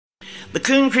The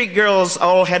Coon Creek girls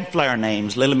all had flower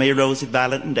names, Lily Mae, Rosie,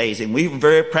 Violet, and Daisy, and we were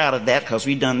very proud of that because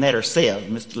we done that ourselves.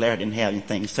 Mr. Larry didn't have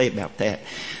anything to say about that.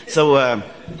 So,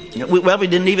 we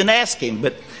didn't even ask him,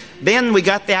 but then we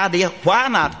got the idea, why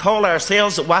not call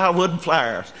ourselves the Wildwood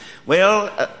Flowers? Well,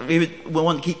 we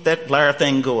want to keep that flower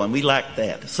thing going. We liked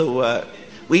that. So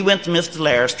we went to Mr.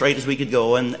 Larry straight as we could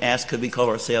go and asked could we call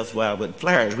ourselves Wildwood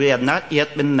Flowers. We had not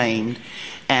yet been named,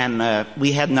 and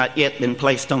we had not yet been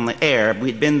placed on the air.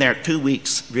 We'd been there 2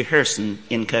 weeks rehearsing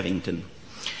in Covington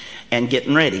and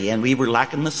getting ready, and we were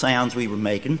liking the sounds we were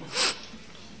making.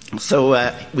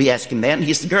 So we asked him that, and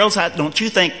he said, girls, don't you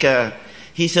think,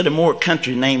 he said, a more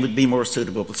country name would be more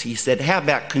suitable. He said, how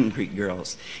about Coon Creek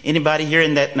Girls? Anybody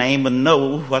hearing that name would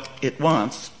know what it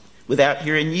wants without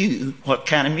hearing you, what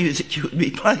kind of music you would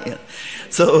be playing.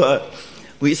 So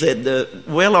we said,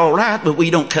 well, all right, but we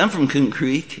don't come from Coon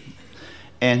Creek.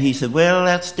 And he said, well,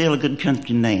 that's still a good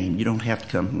country name. You don't have to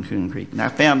come from Coon Creek. And I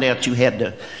found out you had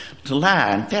to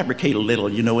lie and fabricate a little,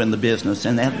 in the business.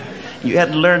 And that you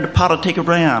had to learn to politic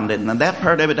around. And that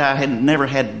part of it I had never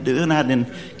had to do, and I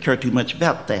didn't care too much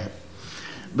about that.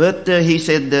 But he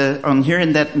said, on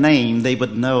hearing that name,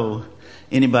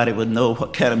 anybody would know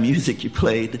what kind of music you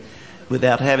played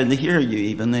without having to hear you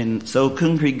even. And so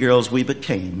Coon Creek Girls we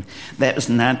became. That was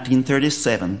in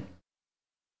 1937.